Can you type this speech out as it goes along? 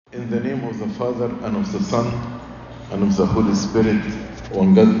In the name of the Father, and of the Son, and of the Holy Spirit,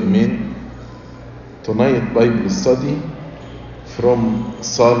 one God, Amen. Tonight, Bible study from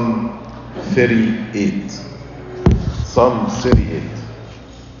Psalm 38. Psalm 38.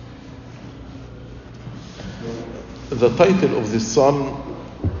 The title of this psalm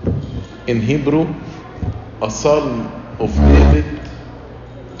in Hebrew, a psalm of David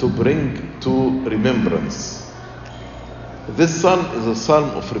to bring to remembrance. This psalm is a psalm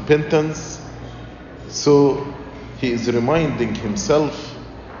of repentance, so he is reminding himself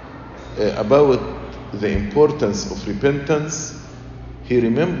about the importance of repentance. He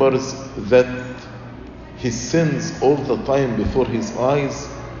remembers that he sins all the time before his eyes,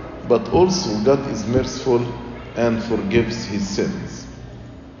 but also God is merciful and forgives his sins.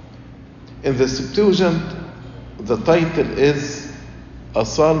 In the Septuagint, the title is a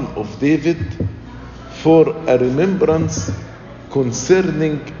Psalm of David for a remembrance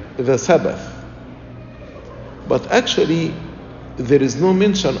concerning the Sabbath. But actually, there is no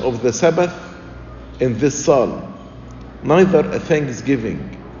mention of the Sabbath in this psalm, neither a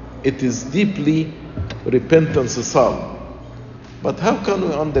thanksgiving. It is deeply repentance psalm. But how can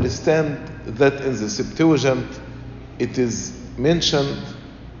we understand that in the Septuagint it is mentioned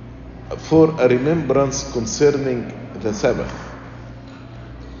for a remembrance concerning the Sabbath?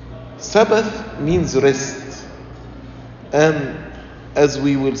 Sabbath means rest, and as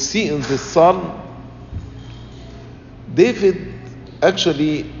we will see in this psalm, David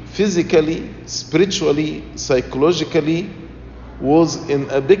actually physically, spiritually, psychologically was in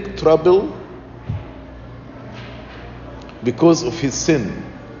a big trouble because of his sin.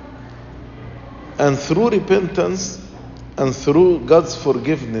 And through repentance and through God's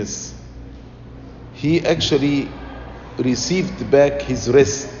forgiveness, he actually received back his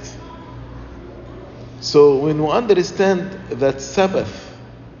rest. So when we understand that Sabbath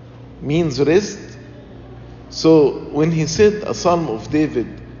means rest, so when he said a psalm of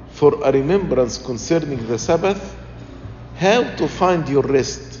David for a remembrance concerning the Sabbath, how to find your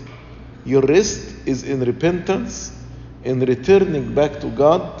rest? Your rest is in repentance, in returning back to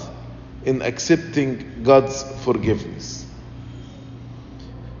God, in accepting God's forgiveness.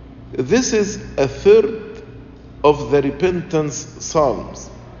 This is a third of the repentance psalms.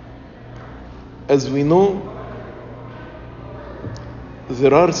 As we know,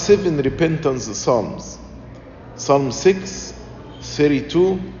 there are 7 repentance psalms: Psalm 6,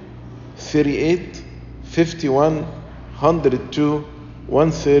 32, 38, 51, 102,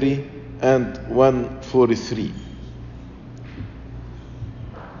 130, and 143.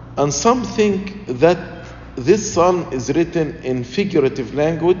 And some think that this psalm is written in figurative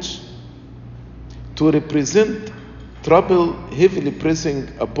language to represent trouble heavily pressing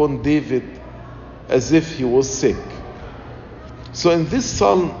upon David as if he was sick. So in this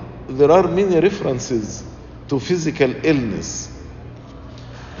psalm, there are many references to physical illness.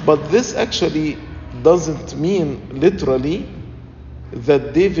 But this actually doesn't mean literally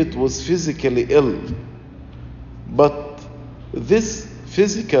that David was physically ill. But this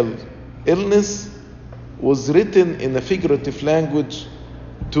physical illness was written in a figurative language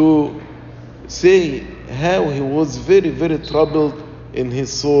to say how he was very, very troubled in his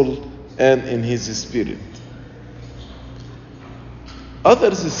soul and in his spirit.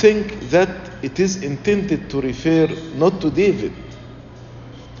 Others think that it is intended to refer not to David,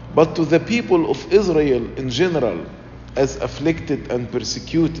 but to the people of Israel in general as afflicted and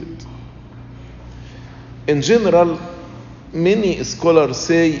persecuted. In general, many scholars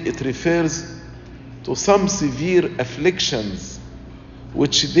say it refers to some severe afflictions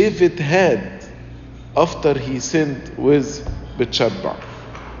which David had after he sinned with Bathsheba.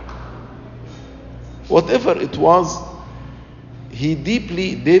 Whatever it was,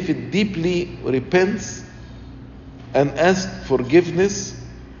 David deeply repents and asks forgiveness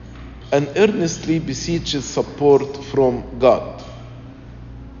and earnestly beseeches support from God.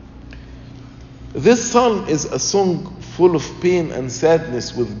 This psalm is a song full of pain and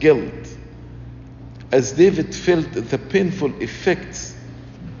sadness with guilt, as David felt the painful effects,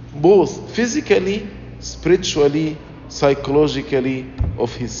 both physically, spiritually, psychologically,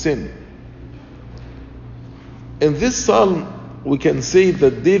 of his sin. In this psalm, we can say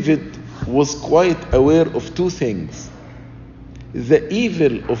that David was quite aware of 2 things: the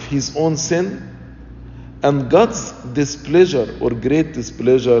evil of his own sin and God's displeasure or great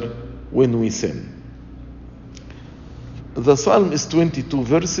displeasure when we sin. The psalm is 22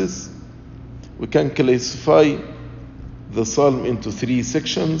 verses. We can classify the psalm into 3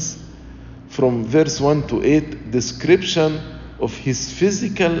 sections. From verse 1 to 8, description of his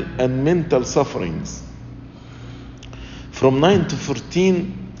physical and mental sufferings. From 9 to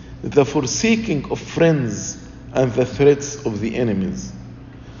 14, the forsaking of friends and the threats of the enemies.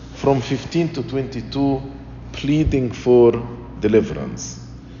 From 15 to 22, pleading for deliverance.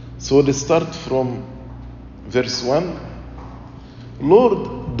 So let's start from verse 1.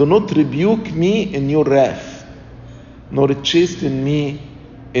 Lord, do not rebuke me in your wrath, nor chasten me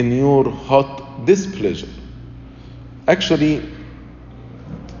in your hot displeasure. Actually,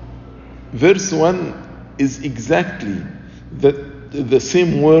 verse 1 is exactly the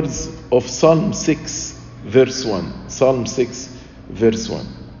same words of Psalm 6, verse 1. Psalm 6, verse 1.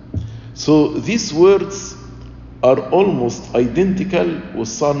 So these words are almost identical with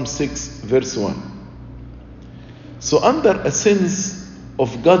Psalm 6, verse 1. So under a sense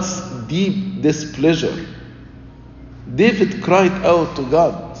of God's deep displeasure, David cried out to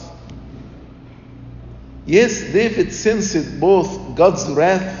God. Yes, David sensed both God's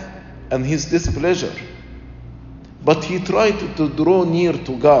wrath and his displeasure, but he tried to draw near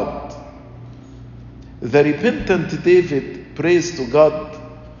to God. The repentant David prays to God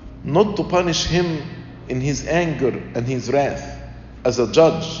not to punish him in his anger and his wrath as a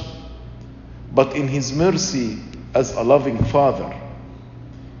judge, but in his mercy as a loving Father.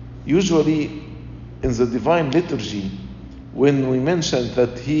 Usually in the divine liturgy, when we mention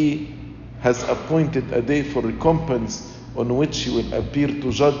that he has appointed a day for recompense on which he will appear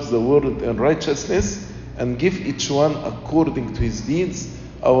to judge the world in righteousness and give each one according to his deeds,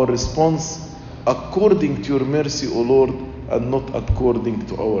 our response, according to your mercy, O Lord, and not according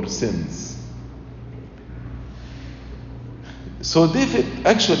to our sins. So David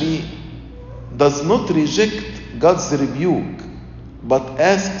actually does not reject God's rebuke, but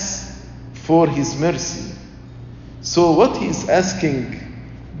asks for his mercy. So what he is asking,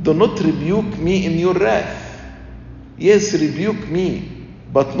 do not rebuke me in your wrath. Yes, rebuke me,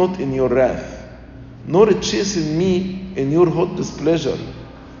 but not in your wrath. Nor chasten me in your hot displeasure.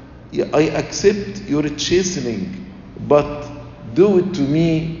 I accept your chastening, but do it to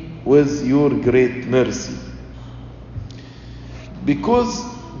me with your great mercy. Because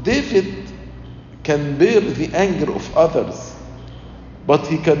David can bear the anger of others, but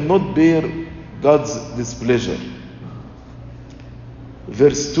he cannot bear God's displeasure.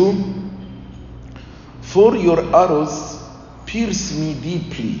 Verse 2, for your arrows pierce me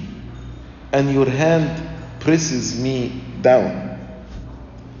deeply, and your hand presses me down.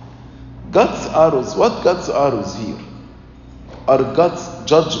 God's arrows, what God's arrows here? Are God's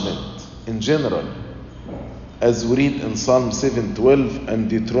judgment in general, as we read in Psalm 7:12 and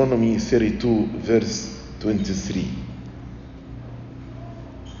Deuteronomy 32, verse 23.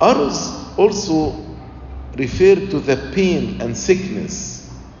 Arrows also refer to the pain and sickness,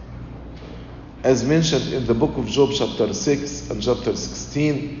 as mentioned in the book of Job chapter 6 and chapter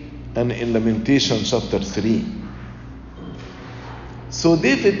 16 and in Lamentation chapter 3. So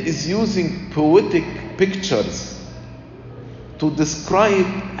David is using poetic pictures to describe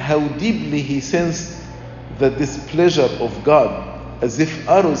how deeply he sensed the displeasure of God, as if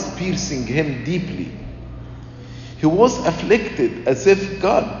arrows piercing him deeply. He was afflicted as if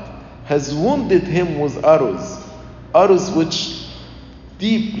God has wounded him with arrows which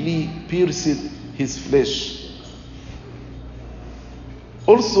deeply pierced his flesh.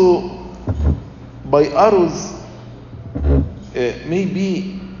 Also, by arrows,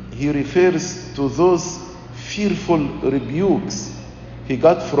 maybe he refers to those fearful rebukes he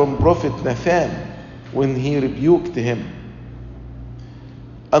got from Prophet Nathan when he rebuked him.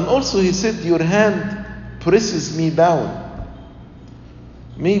 And also he said, your hand presses me down.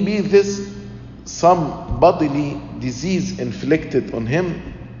 Maybe this some bodily disease inflicted on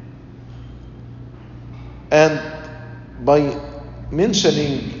him. And by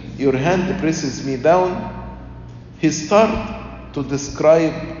mentioning your hand presses me down, he started to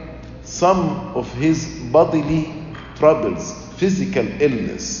describe some of his bodily troubles, physical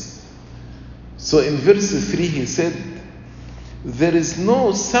illness. So in verse 3 he said, there is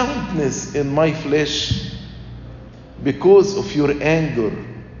no soundness in my flesh because of your anger,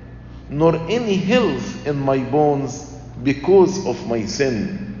 nor any health in my bones because of my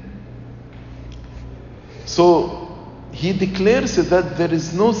sin. So he declares that there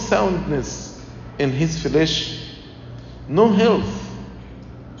is no soundness in his flesh, no health,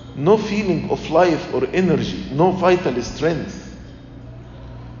 no feeling of life or energy, no vital strength.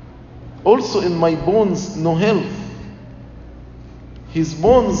 Also in my bones, no health. His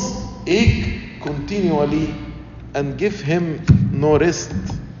bones ache continually and give him no rest.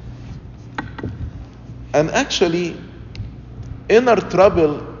 And actually, inner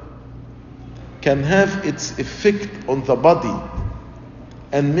trouble can have its effect on the body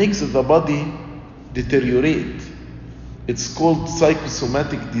and makes the body deteriorate. It's called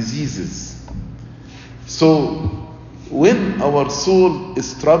psychosomatic diseases. So when our soul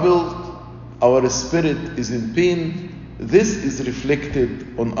is troubled, our spirit is in pain, this is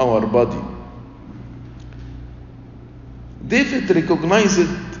reflected on our body. David recognized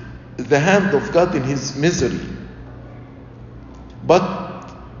the hand of God in his misery,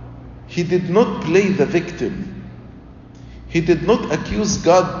 but he did not play the victim. He did not accuse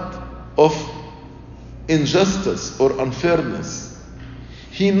God of injustice or unfairness.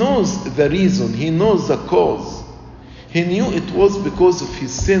 He knows the reason, he knows the cause. He knew it was because of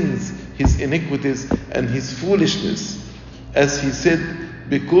his sins, his iniquities, and his foolishness. As he said,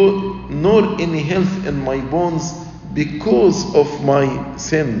 because nor any health in my bones because of my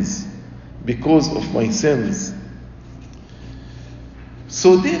sins. Because of my sins.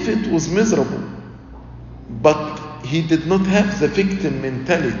 So David was miserable, but he did not have the victim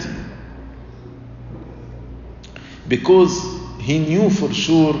mentality, because he knew for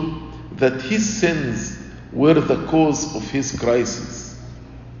sure that his sins were the cause of his crisis.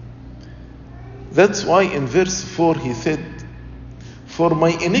 That's why in verse 4 he said, "For my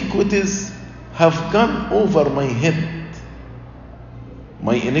iniquities have gone over my head."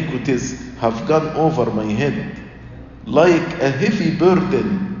 My iniquities have gone over my head. Like a heavy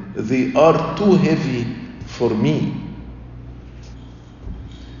burden, they are too heavy for me.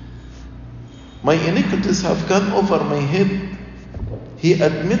 My iniquities have gone over my head. He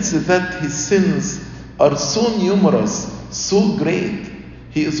admits that his sins are so numerous, so great,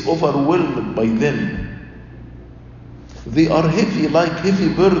 he is overwhelmed by them. They are heavy, like heavy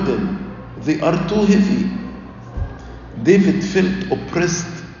burden. They are too heavy. David felt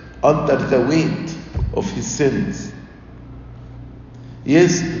oppressed under the weight of his sins.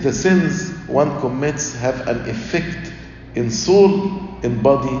 Yes, the sins one commits have an effect in soul, in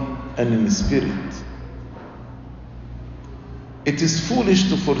body, and in spirit. It is foolish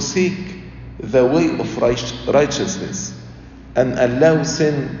to forsake the way of righteousness and allow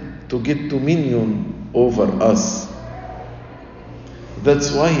sin to get dominion over us.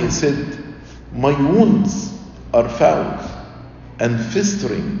 That's why he said, "My wounds are foul and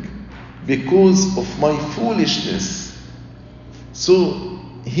festering because of my foolishness." So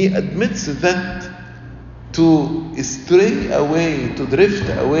he admits that to stray away, to drift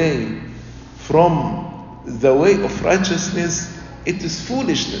away from the way of righteousness, it is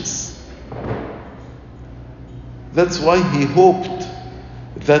foolishness. That's why he hoped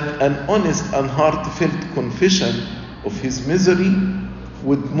that an honest and heartfelt confession of his misery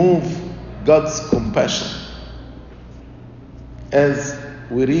would move God's compassion. As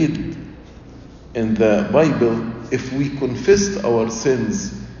we read in the Bible, if we confess our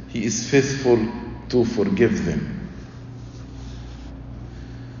sins, he is faithful to forgive them.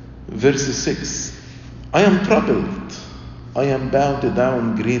 Verse 6, "I am troubled, I am bowed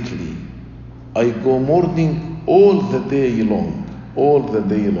down greatly. I go mourning all the day long, all the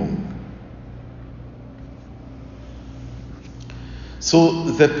day long." So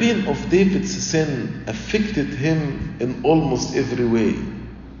the pain of David's sin affected him in almost every way.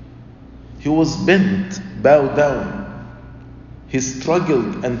 He was bent, bowed down. He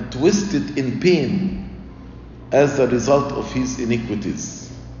struggled and twisted in pain as a result of his iniquities.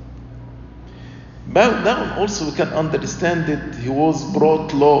 Bowed down also, we can understand it, he was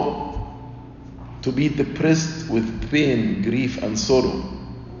brought low to be depressed with pain, grief, and sorrow.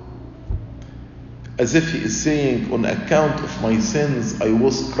 As if he is saying, on account of my sins, I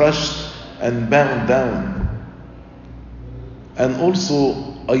was crushed and bowed down. And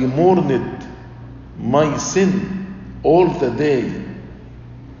also, I mourned my sin all the day.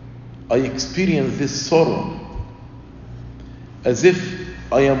 I experienced this sorrow, as if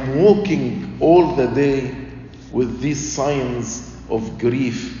I am walking all the day with these signs of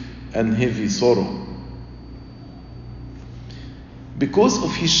grief and heavy sorrow. Because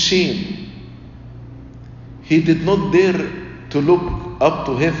of his shame, he did not dare to look up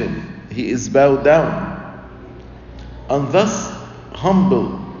to heaven. He is bowed down. And thus,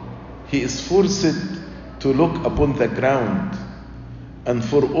 humble, he is forced to look upon the ground. And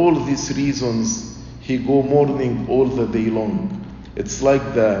for all these reasons, he go mourning all the day long. It's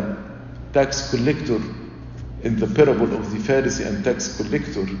like the tax collector in the parable of the Pharisee and tax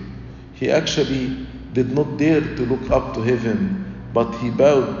collector. He actually did not dare to look up to heaven, but he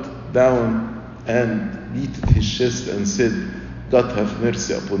bowed down and beat his chest and said, "God have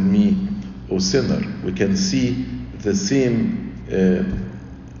mercy upon me, O sinner." We can see the same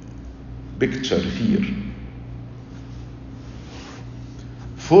picture here.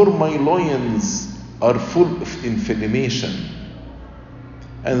 "For my loins are full of inflammation,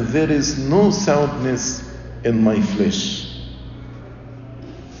 and there is no soundness in my flesh.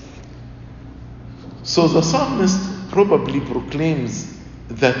 So the psalmist probably proclaims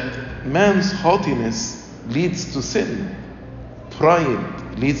that man's haughtiness leads to sin,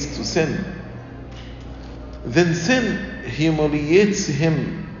 pride leads to sin. Then sin humiliates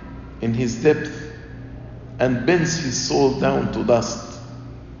him in his depth and bends his soul down to dust.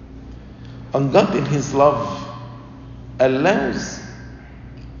 And God in his love allows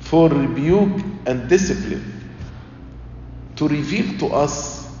for rebuke and discipline to reveal to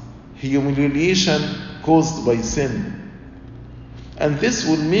us humiliation caused by sin. And this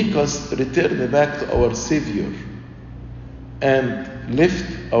will make us return back to our Savior and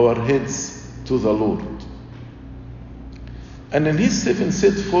lift our heads to the Lord. And in his 7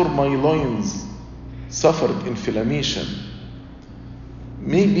 said, for my loins suffered inflammation.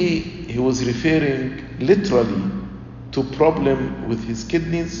 Maybe he was referring literally to problem with his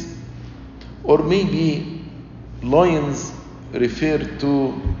kidneys, or maybe loins refer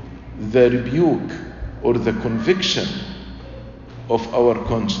to the rebuke or the conviction of our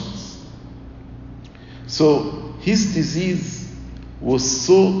conscience. So his disease was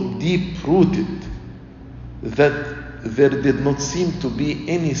so deep-rooted that there did not seem to be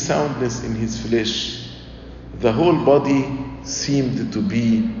any soundness in his flesh. The whole body seemed to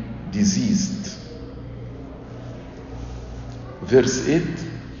be diseased. Verse 8,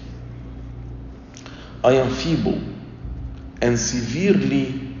 I am feeble and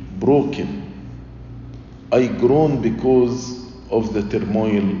severely broken. I groan because of the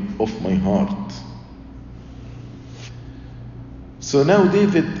turmoil of my heart. So now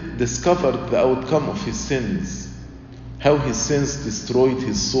David discovered the outcome of his sins, how his sins destroyed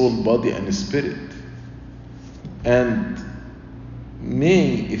his soul, body, and spirit. And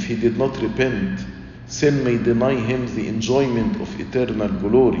if he did not repent, sin may deny him the enjoyment of eternal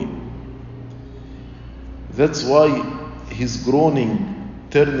glory. That's why his groaning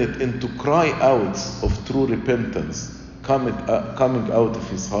turned it into cry outs of true repentance coming out of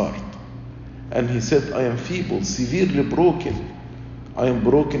his heart. And he said, I am feeble, severely broken. I am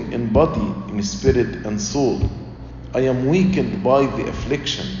broken in body, in spirit and soul. I am weakened by the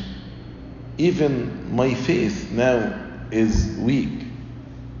affliction. Even my faith now is weak.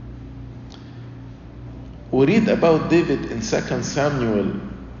 We read about David in 2 Samuel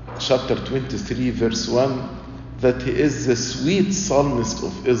chapter 23 verse 1 that he is the sweet psalmist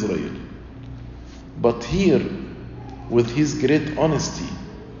of Israel. But here, with his great honesty,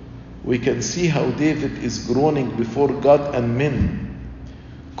 we can see how David is groaning before God and men,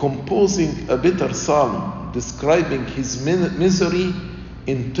 composing a bitter psalm describing his misery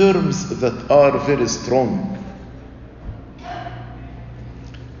in terms that are very strong.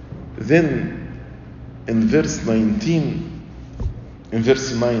 Then in verse 9,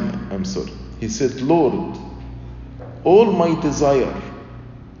 he said, Lord, all my desire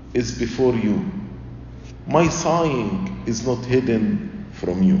is before you. My sighing is not hidden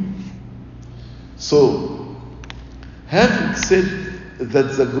from you. So, having said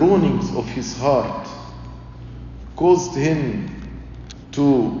that the groanings of his heart caused him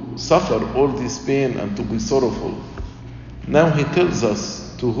to suffer all this pain and to be sorrowful, now he tells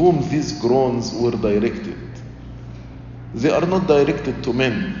us to whom these groans were directed. They are not directed to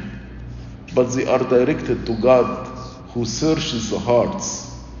men, but they are directed to God, who searches the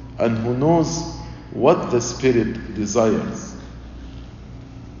hearts and who knows what the Spirit desires.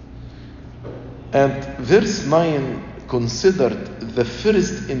 And verse 9 considered the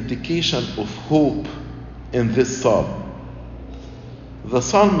first indication of hope in this psalm. The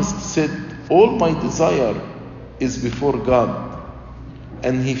psalmist said, all my desire is before God,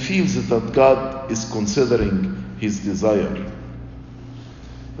 and he feels that God is considering his desire.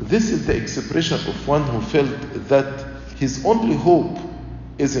 This is the expression of one who felt that his only hope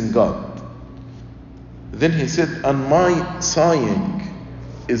is in God. Then he said, and my sighing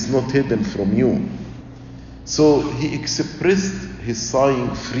is not hidden from you. So he expressed his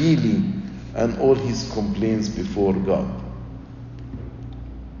sighing freely and all his complaints before God.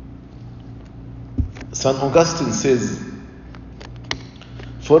 St. Augustine says,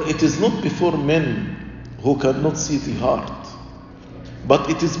 for it is not before men who cannot see the heart, but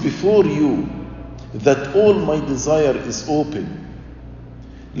it is before you that all my desire is open.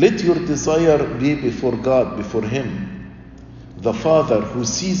 Let your desire be before God, before Him. The Father who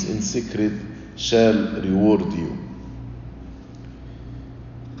sees in secret shall reward you.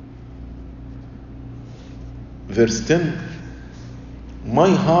 Verse 10, my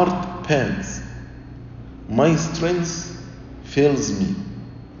heart pants, my strength fails me.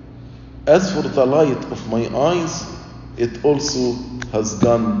 As for the light of my eyes, it also has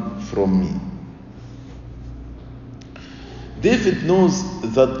gone from me. David knows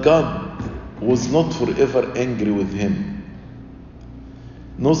that God was not forever angry with him.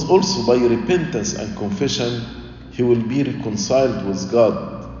 Knows also by repentance and confession he will be reconciled with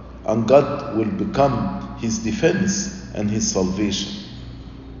God, and God will become his defense and his salvation.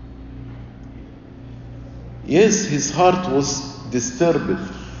 Yes, his heart was disturbed,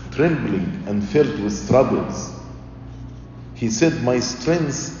 trembling, and filled with troubles. He said, "My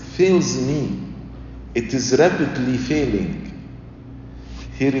strength fails me. It is rapidly failing."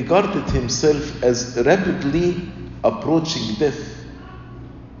 He regarded himself as rapidly approaching death.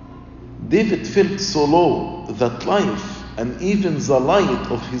 David felt so low that life and even the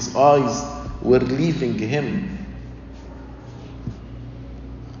light of his eyes were leaving him.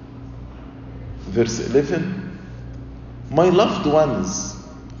 Verse 11, "My loved ones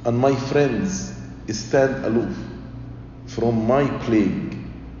and my friends stand aloof from my plague,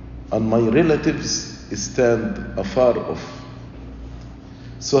 and my relatives stand afar off."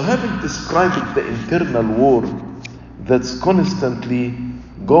 So having described the internal war that's constantly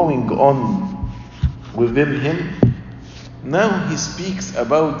going on within him, now he speaks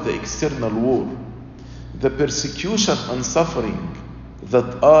about the external war, the persecution and suffering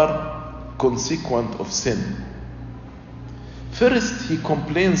that are consequent of sin. First, he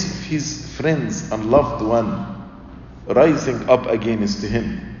complains of his friends and loved one rising up against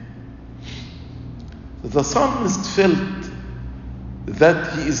him. The psalmist felt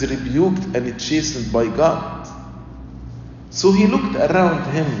that he is rebuked and chastened by God. So he looked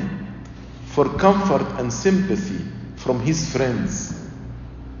around him for comfort and sympathy from his friends,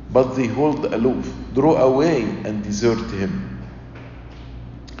 but they hold aloof, draw away, and desert him.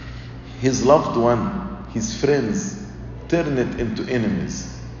 His loved one, his friends, turned into enemies,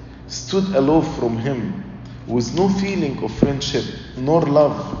 stood aloof from him with no feeling of friendship nor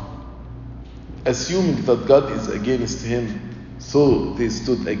love, assuming that God is against him, so they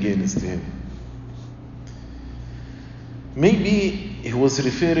stood against him. Maybe he was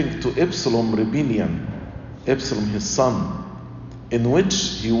referring to Absalom rebellion, Absalom his son, in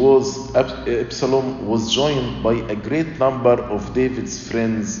which Absalom was joined by a great number of David's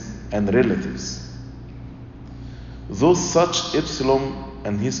friends and relatives. Those such Absalom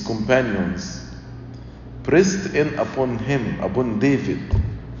and his companions pressed in upon him, upon David,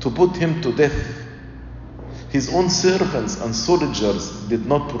 to put him to death. His own servants and soldiers did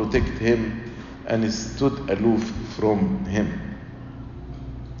not protect him and stood aloof from him.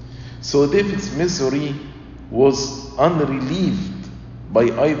 So David's misery was unrelieved by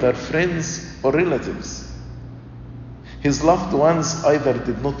either friends or relatives. His loved ones either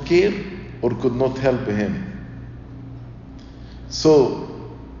did not care or could not help him. So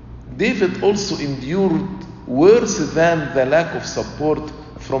David also endured worse than the lack of support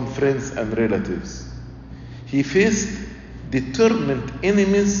from friends and relatives. He faced determined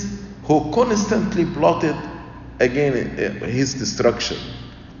enemies who constantly plotted against his destruction,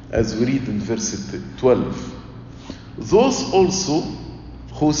 as we read in verse 12. "Those also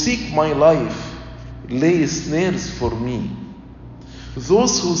who seek my life lay snares for me.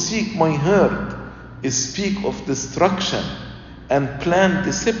 Those who seek my hurt speak of destruction and plan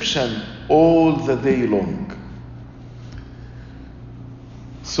deception all the day long."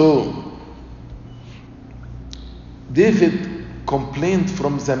 So David complained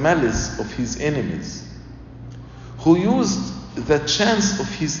from the malice of his enemies, who used the chance of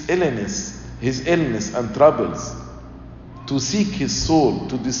his illness and troubles to seek his soul,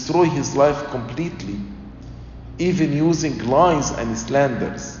 to destroy his life completely, even using lies and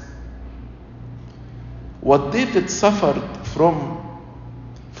slanders. What David suffered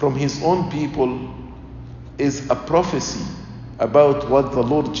from his own people is a prophecy about what the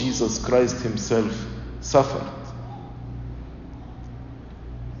Lord Jesus Christ himself suffered.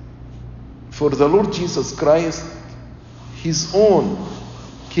 For the Lord Jesus Christ, his own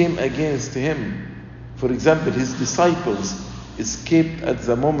came against him. For example, his disciples escaped at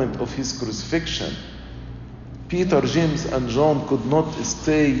the moment of his crucifixion. Peter, James, and John could not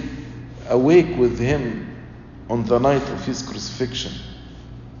stay awake with him on the night of his crucifixion.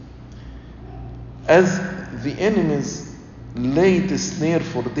 As the enemies laid a snare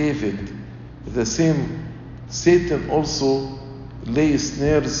for David, the same Satan also lay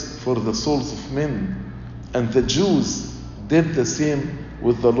snares for the souls of men, and the Jews did the same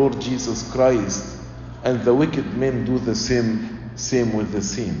with the Lord Jesus Christ, and the wicked men do the same with the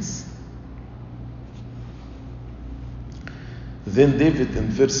saints. Then David in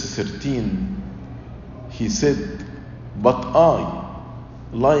verse 13, he said, "But I,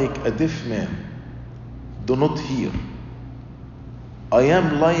 like a deaf man, do not hear. I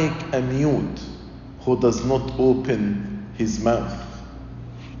am like a mute who does not open his mouth.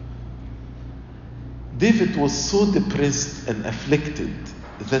 David was so depressed and afflicted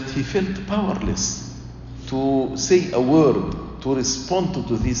that he felt powerless to say a word to respond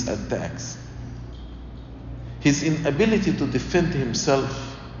to these attacks. His inability to defend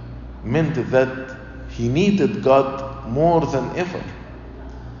himself meant that he needed God more than ever.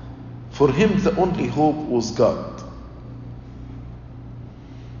 For him, the only hope was God.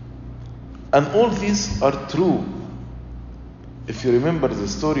 And all these are true. If you remember the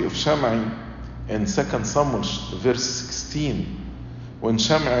story of Shammai in 2 Samuel verse 16, when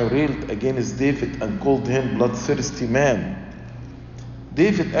Shammai railed against David and called him bloodthirsty man,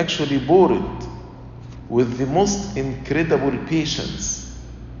 David actually bore it with the most incredible patience.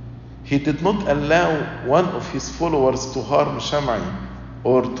 He did not allow one of his followers to harm Shammai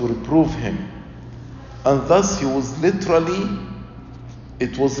or to reprove him. And thus it was literally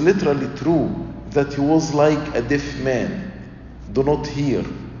true that he was like a deaf man, do not hear,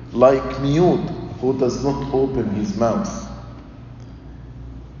 like mute who does not open his mouth.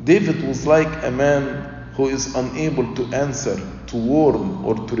 David was like a man who is unable to answer, to warn,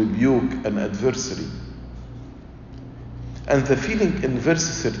 or to rebuke an adversary. And the feeling in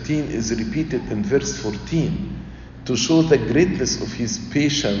verse 13 is repeated in verse 14 to show the greatness of his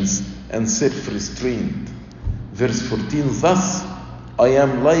patience and self-restraint. Verse 14, thus I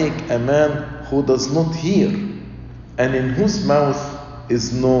am like a man who does not hear, and in whose mouth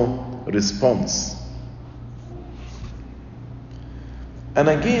is no response. And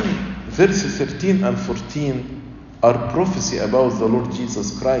again, verses 13 and 14 are prophecy about the Lord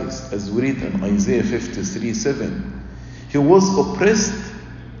Jesus Christ, as we read in Isaiah 53:7. He was oppressed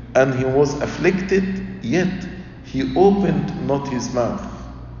and he was afflicted, yet he opened not his mouth.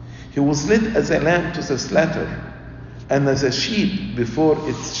 He was led as a lamb to the slaughter, and as a sheep before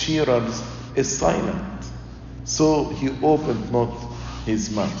its shearers is silent, so he opened not his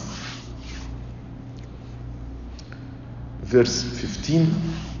mouth. Verse 15,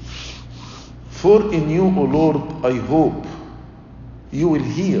 for in you, O Lord, I hope. You will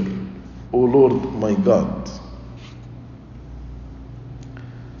hear, O Lord my God.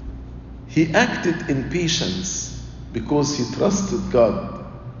 He acted in patience because he trusted God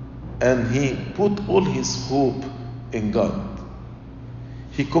and he put all his hope in God.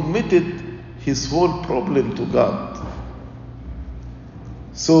 He committed his whole problem to God.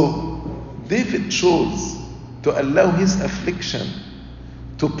 So David chose to allow his affliction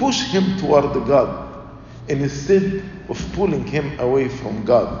to push him toward God instead of pulling him away from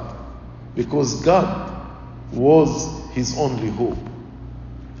God, because God was his only hope.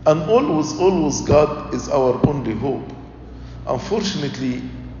 And always God is our only hope. Unfortunately,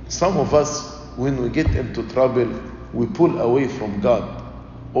 some of us, when we get into trouble, we pull away from God,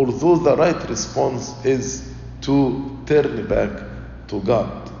 although the right response is to turn back to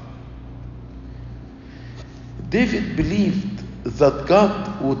God. David believed that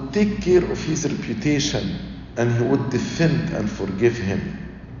God would take care of his reputation and he would defend and forgive him.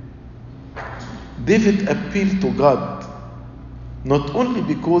 David appealed to God not only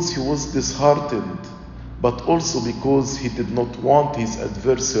because he was disheartened, but also because he did not want his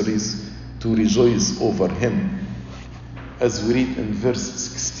adversaries to rejoice over him. As we read in verse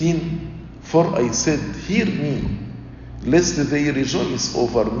 16, for I said, hear me, lest they rejoice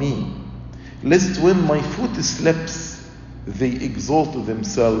over me, lest when my foot slips, they exalt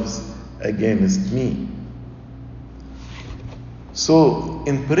themselves against me. So,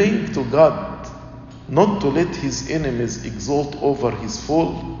 in praying to God not to let his enemies exalt over his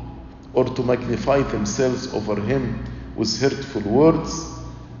fall or to magnify themselves over him with hurtful words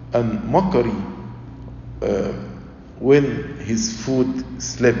and mockery when his foot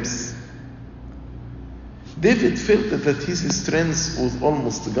slips. David felt that his strength was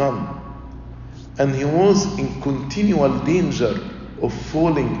almost gone, and he was in continual danger of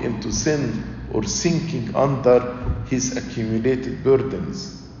falling into sin or sinking under his accumulated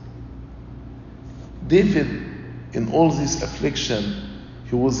burdens. David, in all this affliction,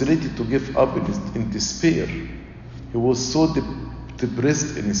 he was ready to give up in despair. He was so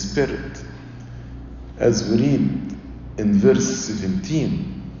depressed in spirit. As we read in verse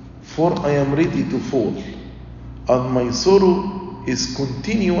 17, for I am ready to fall, and my sorrow is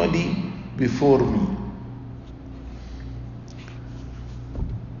continually before me.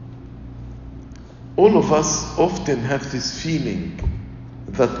 All of us often have this feeling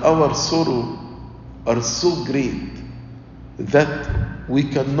that our sorrow are so great that we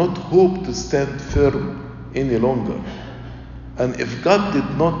cannot hope to stand firm any longer. And if God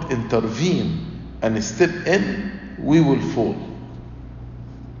did not intervene and step in, we will fall.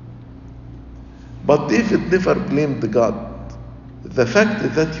 But David never blamed God. The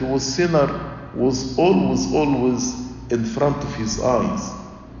fact that he was sinner was always in front of his eyes.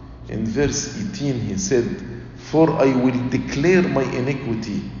 In verse 18 he said, "For I will declare my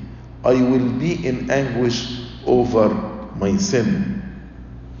iniquity, I will be in anguish over my sin."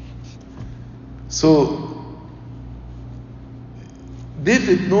 So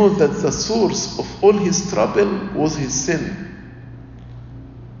David knows that the source of all his trouble was his sin.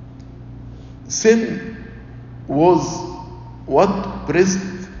 Sin was what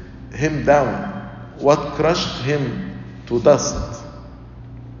pressed him down, what crushed him to dust.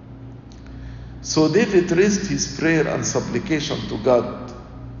 So David raised his prayer and supplication to God,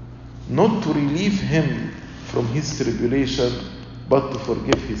 not to relieve him from his tribulation, but to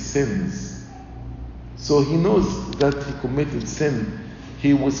forgive his sins. So he knows that he committed sin.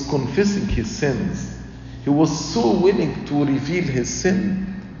 He was confessing his sins. He was so willing to reveal his sin.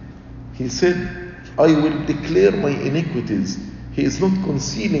 He said, "I will declare my iniquities." He is not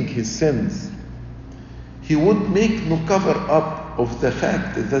concealing his sins. He would make no cover up of the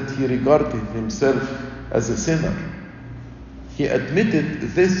fact that he regarded himself as a sinner. He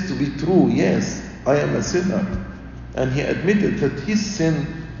admitted this to be true. Yes, I am a sinner. And he admitted that his sin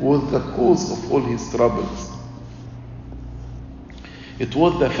was the cause of all his troubles. It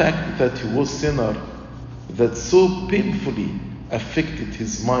was the fact that he was sinner that so painfully affected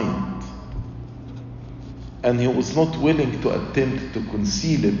his mind. And he was not willing to attempt to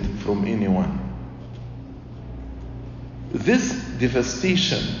conceal it from anyone. This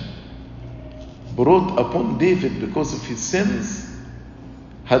devastation brought upon David because of his sins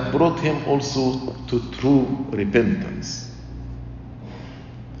had brought him also to true repentance.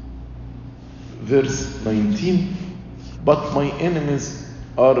 Verse 19, "But my enemies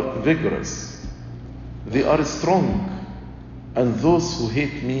are vigorous, they are strong, and those who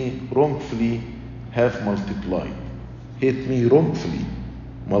hate me wrongfully have multiplied." Hate me wrongfully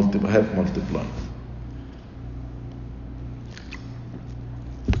have multiplied.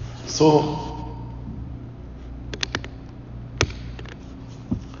 So,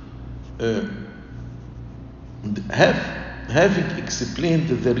 having explained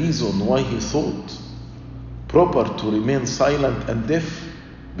the reason why he thought proper to remain silent and deaf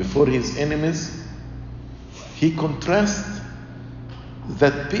before his enemies, he contrasts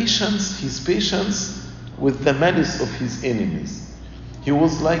his patience with the malice of his enemies. He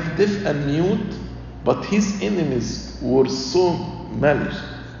was like deaf and mute, but his enemies were so malice.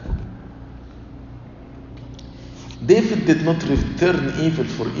 David did not return evil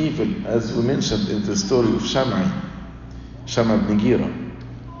for evil, as we mentioned in the story of Shammah ibn Gira.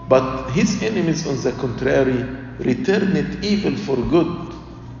 But his enemies, on the contrary, returned evil for good.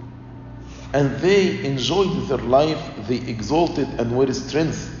 And they enjoyed their life, they exalted and were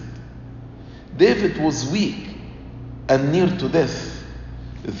strengthened. David was weak and near to death.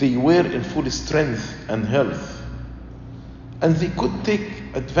 They were in full strength and health. And they could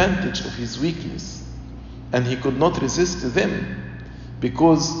take advantage of his weakness. And he could not resist them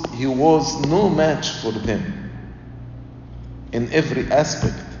because he was no match for them. In every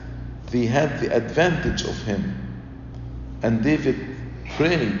aspect, they had the advantage of him. And David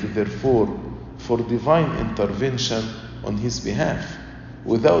prayed, therefore, for divine intervention on his behalf.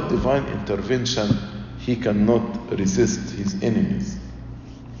 Without divine intervention, he cannot resist his enemies.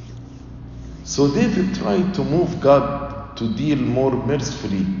 So David tried to move God to deal more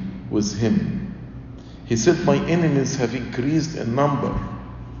mercifully with him. He said, "My enemies have increased in number."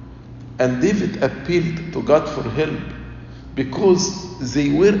 And David appealed to God for help because they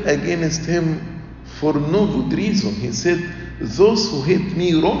were against him for no good reason. He said, "Those who hate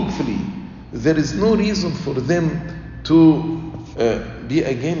me wrongfully, there is no reason for them to be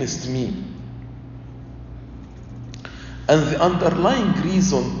against me." And the underlying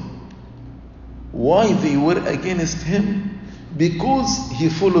reason why they were against him, because he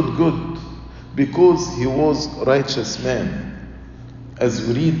followed good, because he was a righteous man. As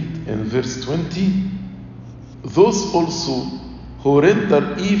we read in verse 20, "Those also who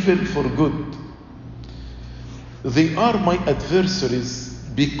render evil for good, they are my adversaries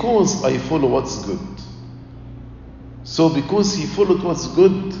because I follow what's good." So because he followed what's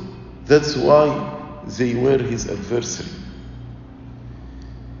good, that's why they were his adversary.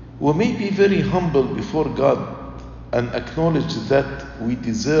 We may be very humble before God and acknowledge that we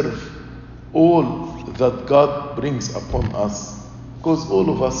deserve all that God brings upon us, because all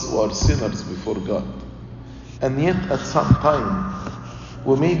of us are sinners before God. And yet at some time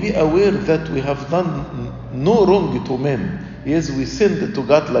we may be aware that we have done no wrong to men. Yes, we sinned to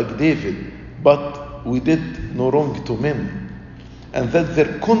God like David, but we did no wrong to men. And that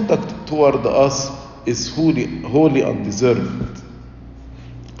their conduct toward us is wholly undeserved.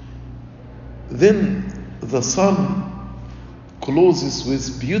 Then the psalm closes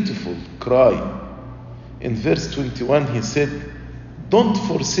with beautiful cry. In verse 21 he said, "Don't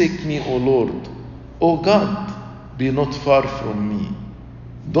forsake me, O Lord. O God, be not far from me.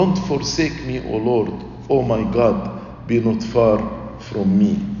 Don't forsake me, O Lord. O my God, be not far from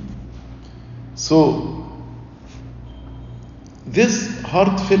me." So this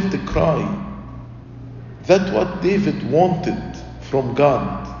heartfelt cry, that's what David wanted from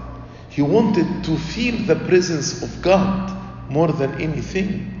God. He wanted to feel the presence of God more than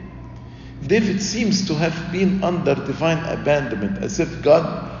anything. David seems to have been under divine abandonment, as if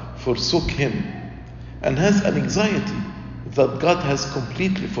God forsook him, and has an anxiety that God has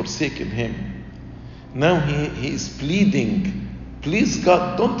completely forsaken him. Now he is pleading, "Please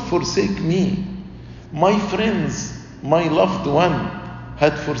God, don't forsake me. My friends, my loved one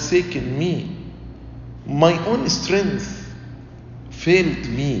had forsaken me. My own strength failed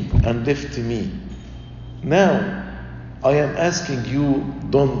me and left me. Now I am asking you,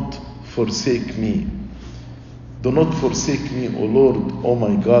 don't forsake me. Do not forsake me, O Lord, O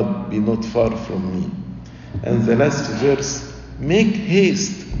my God, be not far from me." And the last verse, "Make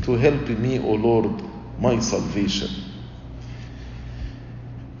haste to help me, O Lord, my salvation."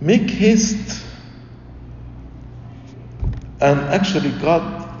 Make haste. And actually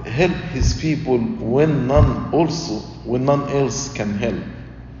God helped his people when none else can help.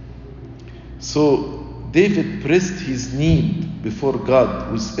 So David pressed his need before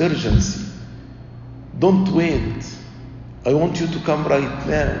God with urgency. "Don't wait. I want you to come right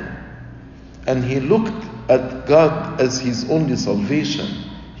now." And he looked at God as his only salvation.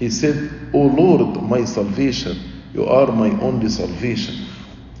 He said, "O Lord, my salvation, you are my only salvation."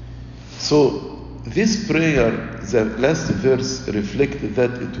 So this prayer, the last verse reflected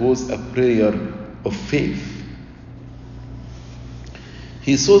that it was a prayer of faith.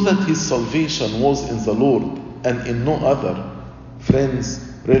 He saw that his salvation was in the Lord and in no other, friends,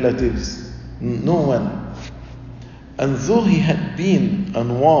 relatives, no one. And though he had been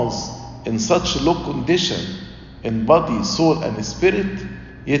and was in such low condition in body, soul, and spirit,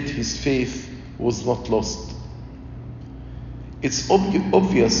 yet his faith was not lost. It's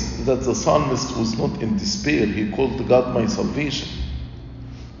obvious that the psalmist was not in despair. He called God my salvation.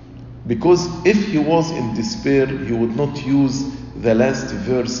 Because if he was in despair, he would not use the last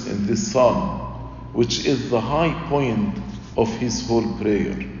verse in this psalm, which is the high point of his whole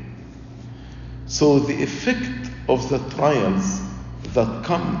prayer. So the effect of the trials that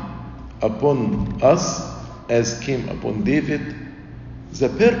come upon us, as came upon David, the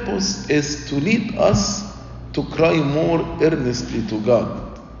purpose is to lead us to cry more earnestly to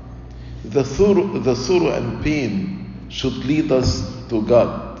God. The sorrow and pain should lead us to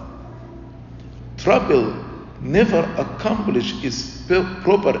God. Trouble never accomplishes its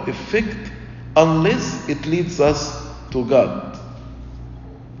proper effect unless it leads us to God.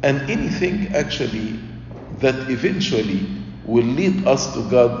 And anything actually that eventually will lead us to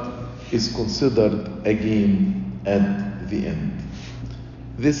God is considered a gain at the end.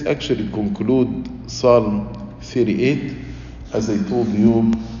 This actually concludes Psalm 38. As I told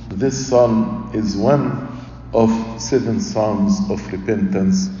you, this psalm is one of 7 psalms of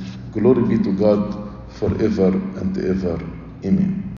repentance. Glory be to God forever and ever. Amen.